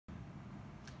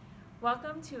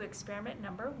Welcome to experiment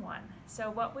number 1.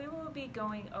 So what we will be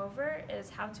going over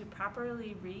is how to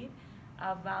properly read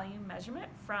a volume measurement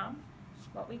from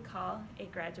what we call a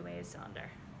graduated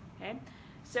cylinder. Okay?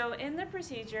 So in the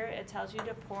procedure, it tells you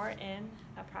to pour in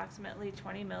approximately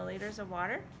 20 milliliters of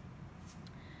water.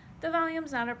 The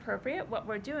volume's not appropriate. What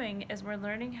we're doing is we're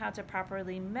learning how to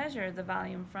properly measure the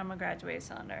volume from a graduated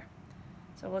cylinder.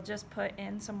 So we'll just put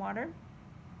in some water.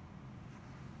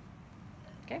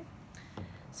 Okay?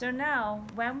 So now,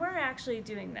 when we're actually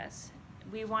doing this,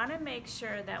 we want to make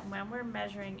sure that when we're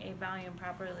measuring a volume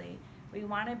properly, we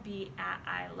want to be at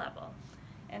eye level.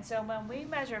 And so when we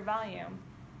measure volume,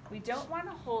 we don't want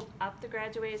to hold up the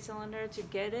graduated cylinder to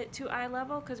get it to eye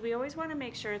level, because we always want to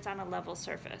make sure it's on a level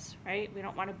surface, right? We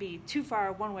don't want to be too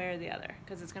far one way or the other,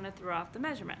 because it's going to throw off the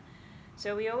measurement.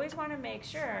 So we always want to make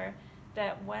sure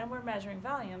that when we're measuring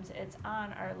volumes, it's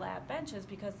on our lab benches,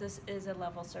 because this is a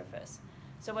level surface.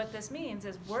 So what this means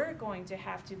is we're going to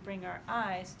have to bring our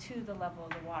eyes to the level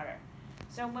of the water.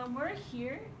 So when we're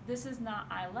here, this is not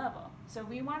eye level. So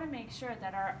we want to make sure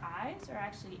that our eyes are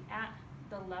actually at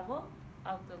the level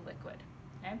of the liquid,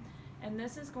 okay? And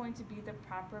this is going to be the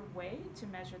proper way to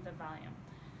measure the volume.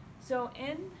 So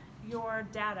in your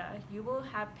data, you will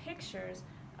have pictures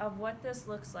of what this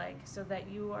looks like so that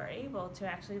you are able to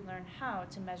actually learn how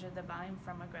to measure the volume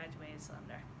from a graduated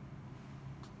cylinder.